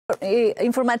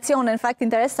informacione në fakt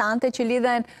interesante që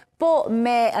lidhen po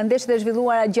me ndeshjet e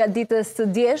zhvilluara gjatë ditës së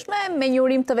djeshme, me një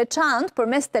urim të veçantë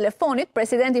përmes telefonit,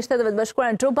 presidenti i Shteteve të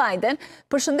Bashkuara Joe Biden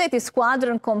përshëndeti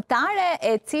skuadrën kombëtare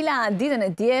e cila ditën e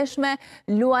djeshme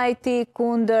luajti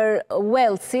kundër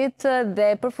Walesit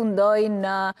dhe përfundoi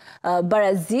në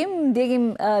barazim.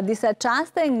 Ndjekim disa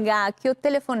çaste nga kjo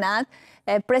telefonat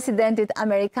e presidentit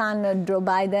amerikan Joe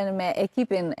Biden me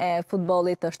ekipin e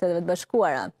futbollit të Shteteve të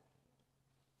Bashkuara.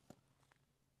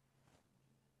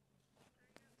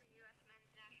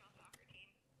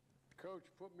 Coach,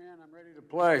 put me in. I'm ready to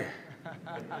play.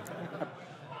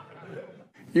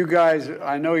 You guys,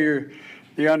 I know you're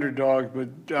the underdogs,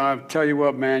 but I'll tell you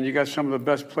what, man, you got some of the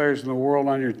best players in the world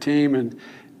on your team, and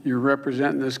you're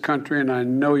representing this country, and I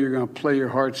know you're going to play your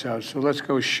hearts out. So let's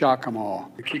go shock them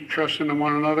all. Keep trusting in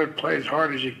one another, play as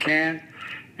hard as you can,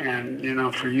 and, you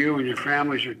know, for you and your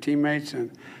families, your teammates,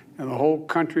 and the whole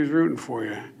country's rooting for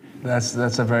you.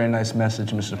 That's a very nice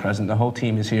message, Mr. President. The whole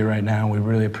team is here right now. We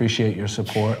really appreciate your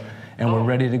support, and we're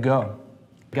ready to go.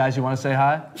 Guys, you want to say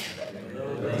hi?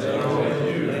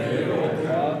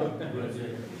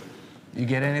 You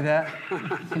get any of that?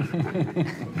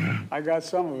 I got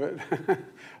some of it.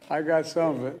 I got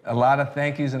some of it. A lot of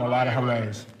thank yous and a lot of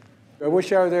hellos. I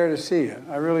wish I were there to see you.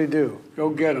 I really do. Go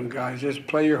get them, guys. Just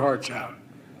play your hearts out.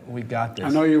 We got this. I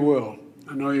know you will.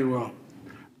 I know you will.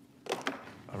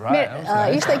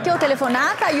 Ishte kjo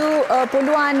telefonata, ju po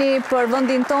luani për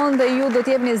vendin tonë dhe ju do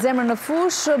t'jepni zemrën në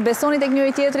fush, besoni tek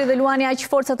njëri tjetri dhe luani aq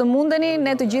forca të mundeni.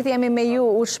 Ne të gjithë jemi me ju,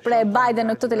 u shpreh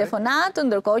Biden në këtë telefonatë,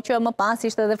 ndërkohë që më pas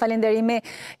ishte edhe falënderimi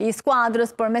i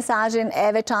skuadrës për mesazhin e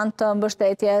veçantë të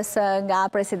mbështetjes nga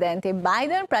presidenti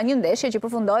Biden, pra një ndeshje që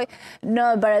përfundoi në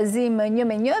barazim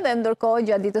 1-1 dhe ndërkohë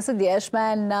gjatë ditës së djeshme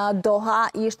në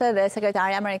Doha ishte edhe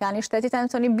sekretari amerikan i shtetit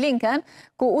Antony Blinken,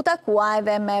 ku u takua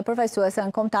edhe me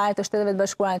përfaqësuesen kombëtare të Shteteve të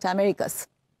Bashkuara të Amerikës.